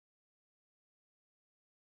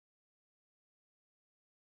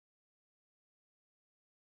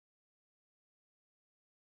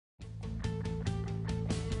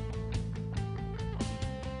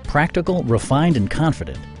Practical, refined, and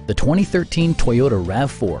confident, the 2013 Toyota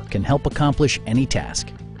RAV4 can help accomplish any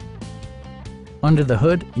task. Under the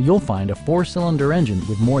hood, you'll find a 4-cylinder engine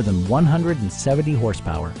with more than 170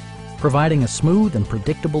 horsepower, providing a smooth and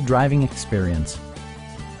predictable driving experience.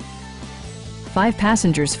 5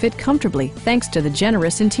 passengers fit comfortably thanks to the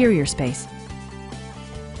generous interior space.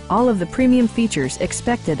 All of the premium features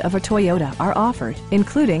expected of a Toyota are offered,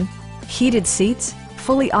 including heated seats,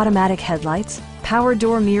 fully automatic headlights, power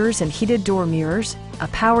door mirrors and heated door mirrors, a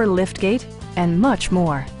power liftgate, and much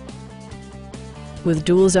more. With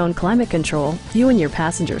dual-zone climate control, you and your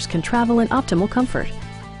passengers can travel in optimal comfort.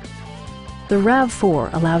 The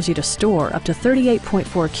RAV4 allows you to store up to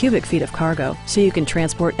 38.4 cubic feet of cargo, so you can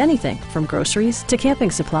transport anything from groceries to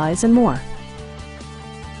camping supplies and more.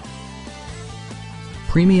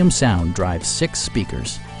 Premium sound drives 6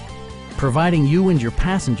 speakers, providing you and your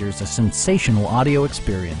passengers a sensational audio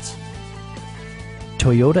experience.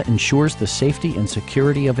 Toyota ensures the safety and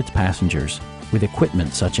security of its passengers with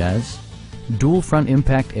equipment such as dual front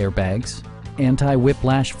impact airbags,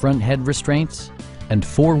 anti-whiplash front head restraints, and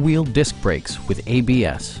 4-wheel disc brakes with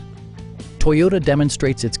ABS. Toyota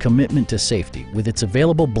demonstrates its commitment to safety with its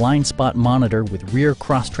available blind spot monitor with rear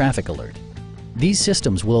cross-traffic alert. These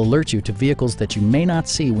systems will alert you to vehicles that you may not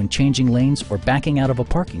see when changing lanes or backing out of a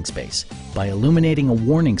parking space by illuminating a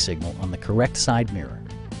warning signal on the correct side mirror.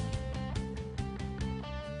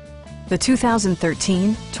 The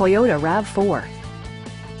 2013 Toyota RAV4.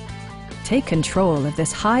 Take control of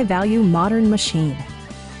this high-value modern machine.